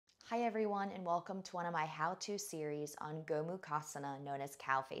Hi everyone, and welcome to one of my how-to series on Gomukhasana, known as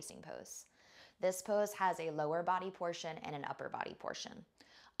cow facing pose. This pose has a lower body portion and an upper body portion.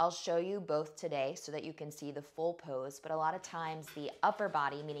 I'll show you both today so that you can see the full pose, but a lot of times the upper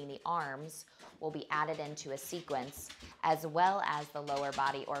body, meaning the arms, will be added into a sequence as well as the lower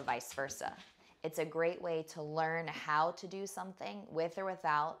body or vice versa. It's a great way to learn how to do something with or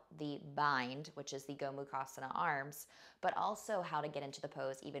without the bind, which is the Gomukhasana arms, but also how to get into the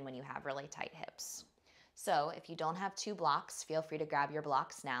pose even when you have really tight hips. So if you don't have two blocks, feel free to grab your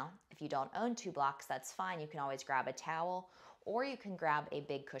blocks now. If you don't own two blocks, that's fine. You can always grab a towel or you can grab a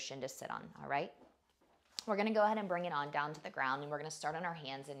big cushion to sit on, all right? We're gonna go ahead and bring it on down to the ground and we're gonna start on our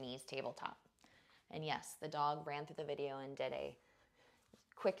hands and knees tabletop. And yes, the dog ran through the video and did a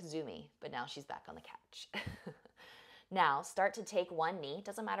quick zoomy, but now she's back on the couch. Now start to take one knee,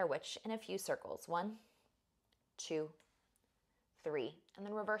 doesn't matter which, in a few circles. 1, 2, 3, and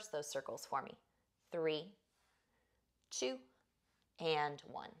then reverse those circles for me. 3, 2, and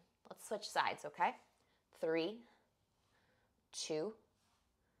 1. Let's switch sides, okay? 3, 2,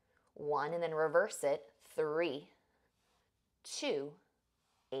 1, and then reverse it. 3, 2,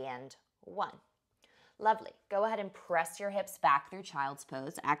 and 1. Lovely. Go ahead and press your hips back through child's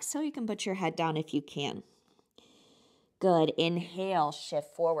pose. Exhale, you can put your head down if you can. Good. Inhale,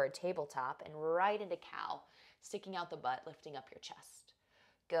 shift forward, tabletop, and right into cow, sticking out the butt, lifting up your chest.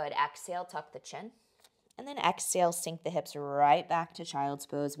 Good. Exhale, tuck the chin. And then exhale, sink the hips right back to child's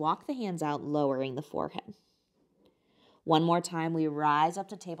pose. Walk the hands out, lowering the forehead. One more time, we rise up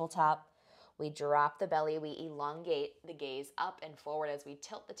to tabletop. We drop the belly, we elongate the gaze up and forward as we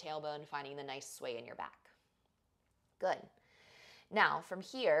tilt the tailbone, finding the nice sway in your back. Good. Now, from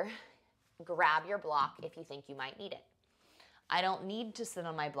here, grab your block if you think you might need it. I don't need to sit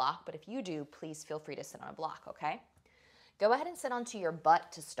on my block, but if you do, please feel free to sit on a block, okay? Go ahead and sit onto your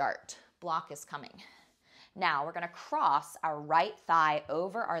butt to start. Block is coming. Now, we're gonna cross our right thigh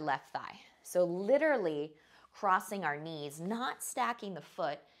over our left thigh. So literally crossing our knees, not stacking the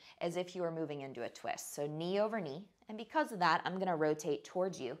foot, as if you were moving into a twist. So knee over knee, and because of that, I'm gonna rotate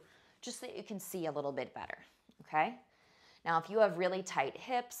towards you just so that you can see a little bit better, okay? Now, if you have really tight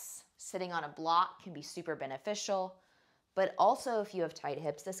hips, sitting on a block can be super beneficial, but also if you have tight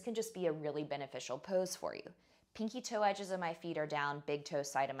hips, this can just be a really beneficial pose for you. Pinky toe edges of my feet are down, big toe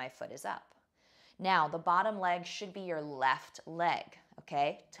side of my foot is up. Now, the bottom leg should be your left leg,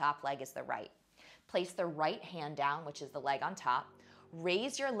 okay? Top leg is the right. Place the right hand down, which is the leg on top.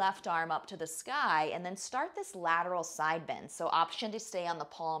 Raise your left arm up to the sky and then start this lateral side bend. So option to stay on the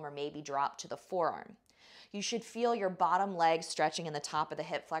palm or maybe drop to the forearm. You should feel your bottom leg stretching in the top of the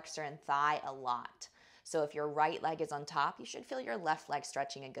hip flexor and thigh a lot. So if your right leg is on top, you should feel your left leg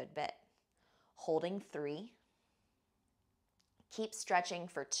stretching a good bit. Holding 3. Keep stretching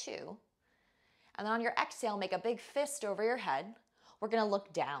for 2. And then on your exhale, make a big fist over your head. We're gonna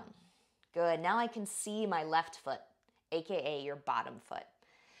look down. Good, now I can see my left foot, AKA your bottom foot.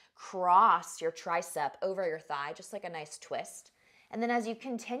 Cross your tricep over your thigh, just like a nice twist. And then as you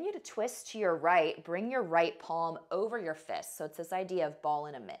continue to twist to your right, bring your right palm over your fist. So it's this idea of ball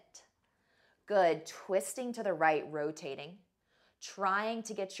in a mitt. Good, twisting to the right, rotating. Trying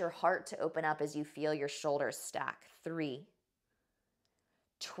to get your heart to open up as you feel your shoulders stack. 3.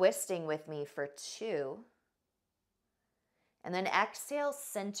 Twisting with me for 2. And then exhale,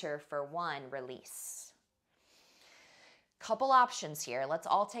 center for 1, release. Couple options here. Let's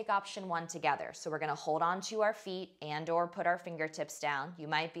all take option 1 together. So we're gonna hold on to our feet and or put our fingertips down. You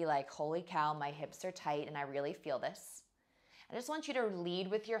might be like, holy cow, my hips are tight and I really feel this. I just want you to lead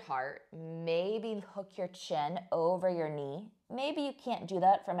with your heart. Maybe hook your chin over your knee. Maybe you can't do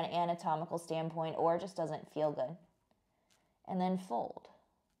that from an anatomical standpoint or it just doesn't feel good. And then fold.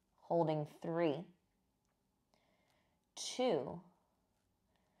 Holding 3, 2,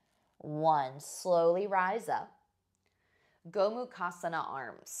 1. Slowly rise up. Gomukhasana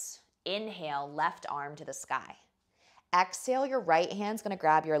arms. Inhale, left arm to the sky. Exhale, your right hand's gonna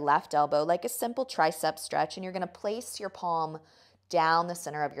grab your left elbow like a simple tricep stretch, and you're gonna place your palm down the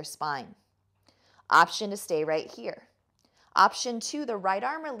center of your spine. Option to stay right here. Option 2, the right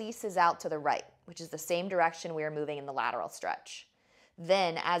arm releases out to the right, which is the same direction we are moving in the lateral stretch.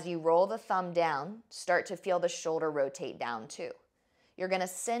 Then, as you roll the thumb down, start to feel the shoulder rotate down too. You're gonna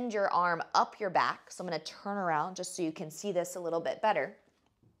send your arm up your back. So I'm gonna turn around just so you can see this a little bit better.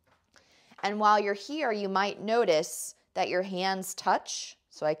 And while you're here, you might notice that your hands touch.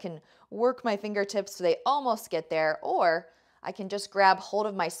 So I can work my fingertips so they almost get there, or I can just grab hold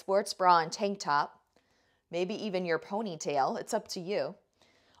of my sports bra and tank top, maybe even your ponytail, it's up to you.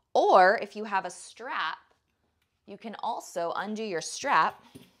 Or if you have a strap, you can also undo your strap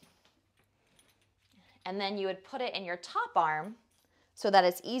And then you would put it in your top arm so that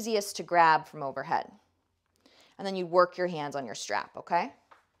it's easiest to grab from overhead. And then you work your hands on your strap, okay?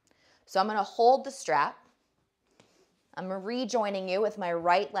 So I'm gonna hold the strap. I'm rejoining you with my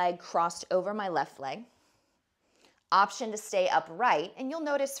right leg crossed over my left leg. Option to stay upright, and you'll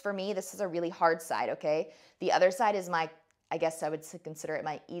notice for me, this is a really hard side, okay? The other side is I guess I would consider it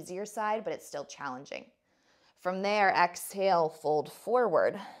my easier side, but it's still challenging. From there, exhale, fold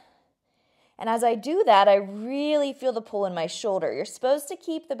forward. And as I do that, I really feel the pull in my shoulder. You're supposed to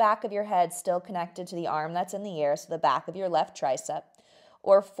keep the back of your head still connected to the arm that's in the air, so the back of your left tricep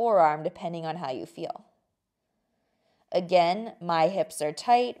or forearm, depending on how you feel. Again, my hips are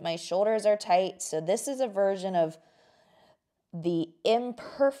tight, my shoulders are tight, so this is a version of the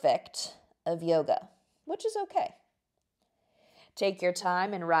imperfect of yoga, which is okay. Take your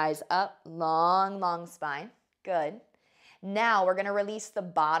time and rise up, long, long spine. Good. Now we're going to release the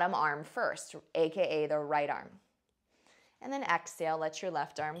bottom arm first, aka the right arm. And then exhale, let your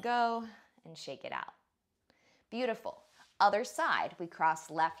left arm go and shake it out. Beautiful. Other side, we cross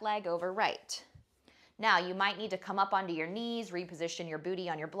left leg over right. Now you might need to come up onto your knees, reposition your booty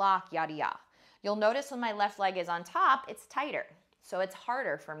on your block, yada yada. You'll notice when my left leg is on top, it's tighter. So it's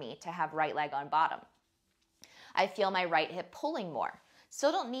harder for me to have right leg on bottom. I feel my right hip pulling more.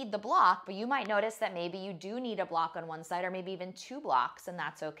 Still don't need the block, but you might notice that maybe you do need a block on one side or maybe even 2 blocks, and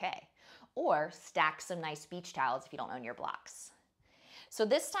that's okay. Or stack some nice beach towels if you don't own your blocks. So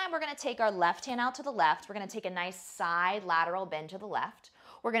this time we're gonna take our left hand out to the left. We're gonna take a nice side lateral bend to the left.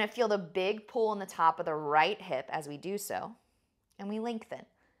 We're gonna feel the big pull in the top of the right hip as we do so, and we lengthen.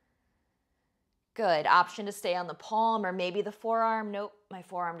 Good. Option to stay on the palm or maybe the forearm. Nope, my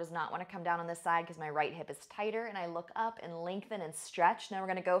forearm does not want to come down on this side because my right hip is tighter, and I look up and lengthen and stretch. Now we're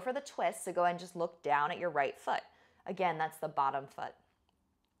going to go for the twist, so go ahead and just look down at your right foot. Again, that's the bottom foot.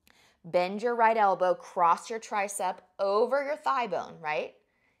 Bend your right elbow, cross your tricep over your thigh bone, right?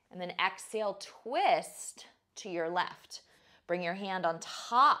 And then exhale, twist to your left. Bring your hand on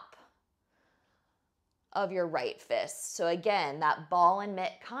top of your right fist. So again, that ball and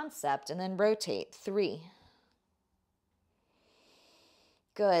mitt concept, and then rotate. 3.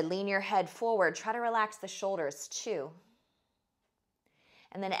 Good. Lean your head forward. Try to relax the shoulders. 2.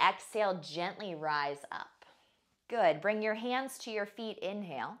 And then exhale, gently rise up. Good. Bring your hands to your feet.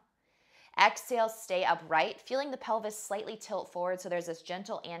 Inhale. Exhale, stay upright, feeling the pelvis slightly tilt forward, so there's this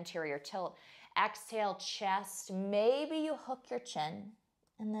gentle anterior tilt. Exhale, chest. Maybe you hook your chin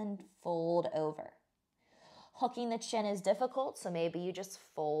and then fold over. Hooking the chin is difficult, so maybe you just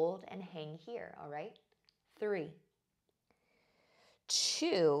fold and hang here, all right? 3,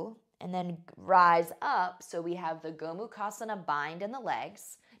 2, and then rise up, so we have the Gomukhasana bind in the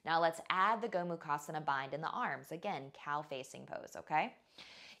legs. Now let's add the Gomukhasana bind in the arms. Again, cow-facing pose, okay?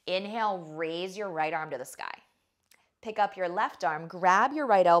 Inhale, raise your right arm to the sky. Pick up your left arm, grab your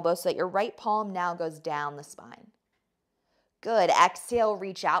right elbow so that your right palm now goes down the spine. Good. Exhale,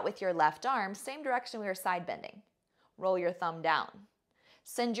 reach out with your left arm, same direction we were side bending. Roll your thumb down.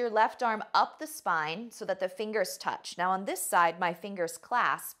 Send your left arm up the spine so that the fingers touch. Now on this side, my fingers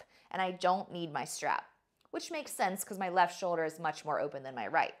clasp and I don't need my strap, which makes sense because my left shoulder is much more open than my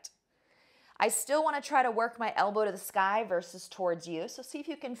right. I still want to try to work my elbow to the sky versus towards you, so see if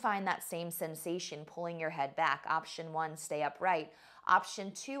you can find that same sensation, pulling your head back. Option 1, stay upright.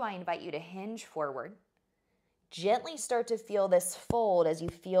 Option 2, I invite you to hinge forward. Gently start to feel this fold as you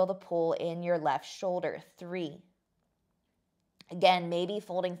feel the pull in your left shoulder. 3. Again, maybe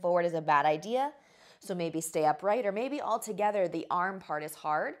folding forward is a bad idea, so maybe stay upright, or maybe altogether the arm part is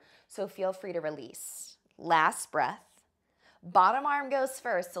hard, so feel free to release. Last breath. Bottom arm goes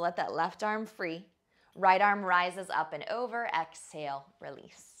first, so let that left arm free. Right arm rises up and over. Exhale,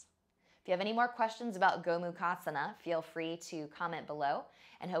 release. If you have any more questions about Gomukhasana, feel free to comment below,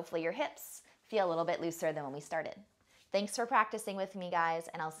 and hopefully your hips feel a little bit looser than when we started. Thanks for practicing with me, guys,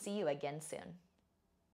 and I'll see you again soon.